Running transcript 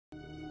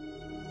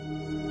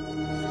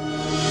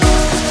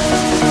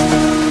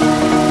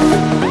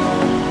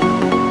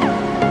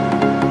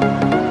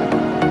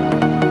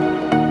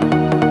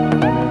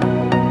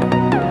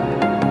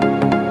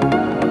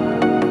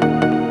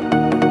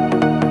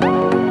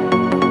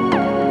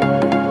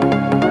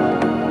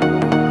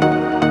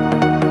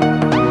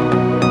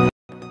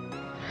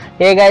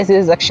Hey guys,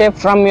 this is Akshay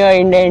from your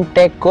Indian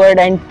TechWorld,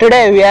 and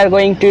today we are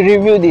going to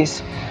review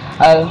this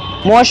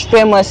most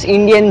famous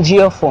Indian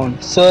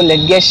geophone. So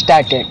let's get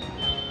started.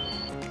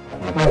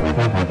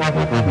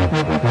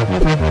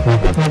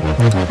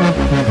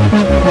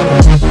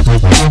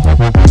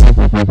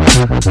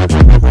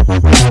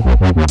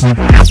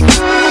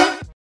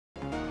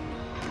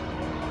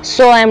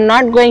 So I am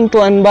not going to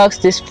unbox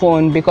this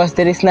phone because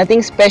there is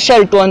nothing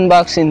special to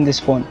unbox in this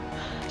phone.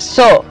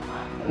 So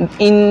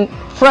in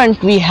front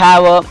we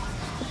have a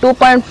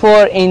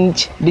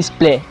 2.4-inch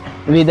display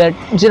with a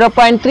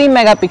 0.3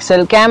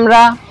 megapixel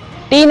camera,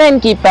 T9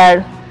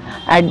 keypad.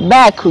 At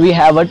back we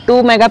have a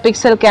 2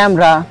 megapixel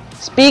camera,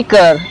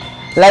 speaker,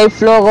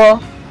 live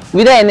logo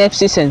with a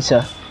NFC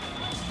sensor.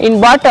 In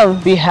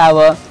bottom we have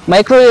a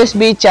micro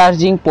USB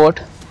charging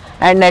port,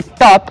 and at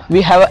top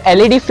we have a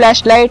LED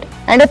flashlight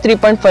and a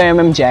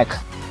 3.5mm jack.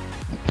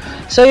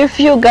 So if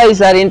you guys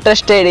are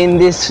interested in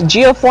this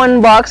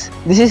geophone box,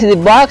 this is the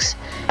box.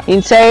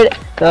 Inside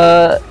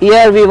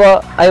here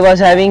I was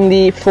having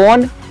the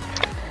phone.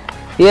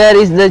 Here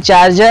is the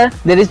charger.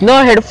 There is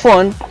no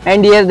headphone,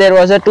 and here there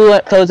was a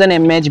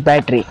 2000 mAh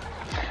battery.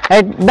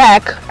 At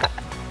back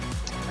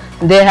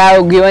they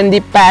have given the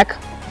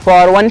pack.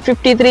 For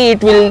 153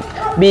 it will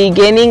be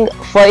gaining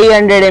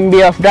 500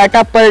 MB of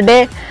data per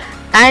day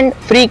and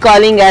free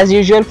calling as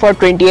usual for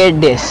 28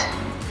 days.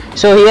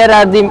 So here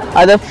are the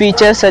other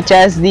features such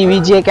as the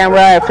VGA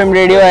camera, FM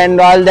radio and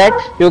all that.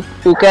 You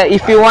can,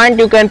 if you want,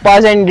 you can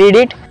pause and read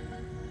it.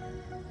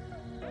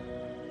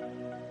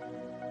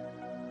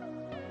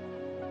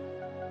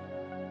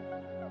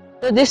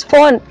 So this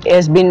phone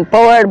has been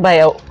powered by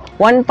a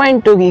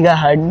 1.2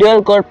 GHz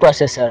dual core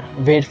processor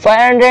with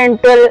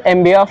 512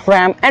 MB of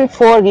RAM and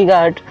 4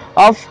 GHz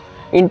of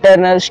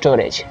internal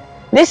storage.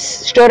 This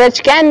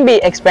storage can be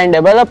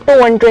expandable up to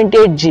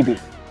 128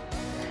 GB.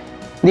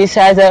 This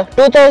has a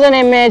 2000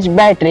 mAh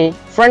battery,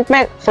 front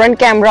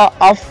camera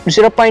of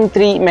 0.3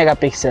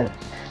 megapixel.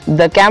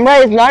 The camera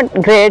is not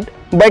great,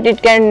 but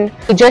it can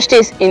do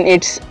justice in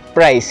its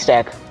price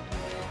tag.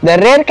 The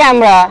rear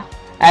camera,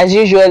 as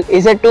usual,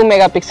 is a 2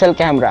 megapixel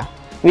camera,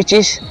 which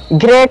is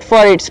great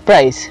for its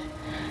price.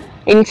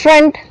 In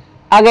front,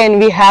 again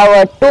we have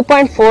a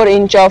 2.4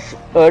 inch of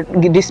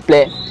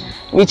display,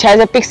 which has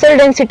a pixel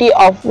density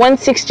of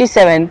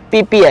 167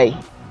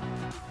 ppi.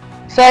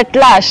 So at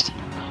last,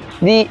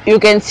 you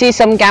can see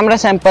some camera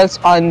samples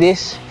on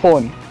this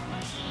phone.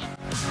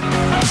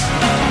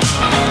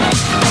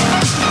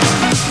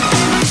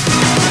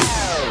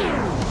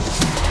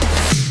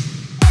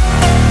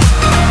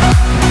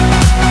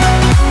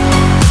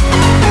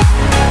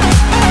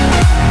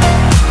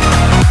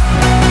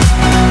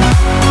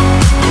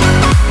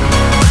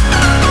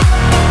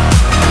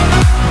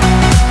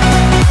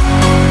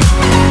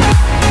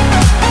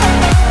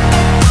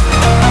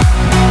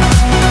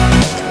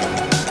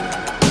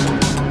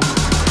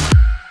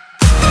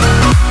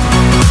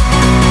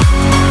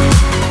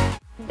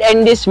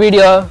 End this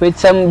video with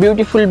some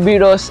beautiful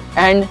videos,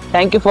 and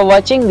thank you for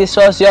watching. This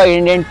was your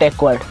Indian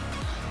TechWorld.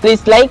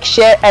 Please like,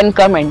 share and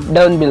comment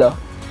down below.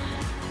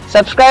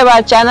 Subscribe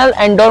our channel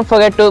and don't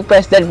forget to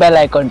press that bell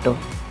icon too.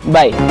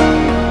 Bye.